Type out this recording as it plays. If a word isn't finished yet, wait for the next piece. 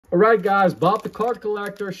All right, guys, Bob the Card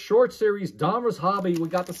Collector, short series, Donruss Hobby. We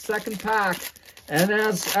got the second pack. And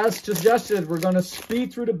as suggested, we're going to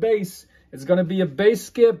speed through the base. It's going to be a base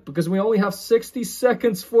skip because we only have 60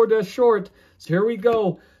 seconds for the short. So here we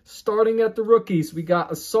go. Starting at the rookies, we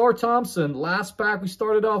got Asar Thompson. Last pack, we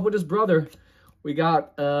started off with his brother. We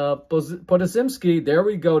got Podazimski. There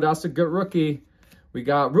we go. That's a good rookie. We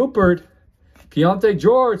got Rupert. Keontae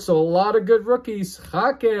George, so a lot of good rookies.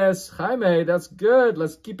 Jaime, that's good.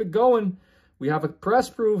 Let's keep it going. We have a press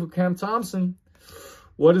proof of Cam Thompson.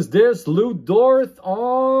 What is this? Lou Dort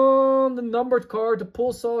on the numbered card. The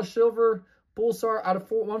Pulsar Silver. Pulsar out of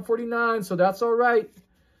 149, so that's all right.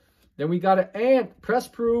 Then we got an Ant press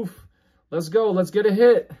proof. Let's go. Let's get a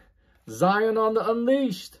hit. Zion on the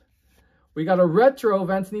Unleashed. We got a retro of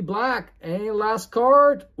Anthony Black. And last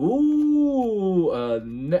card. Ooh,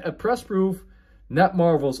 a press proof. Net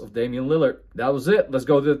Marvels of Damian Lillard. That was it. Let's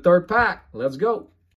go to the third pack. Let's go.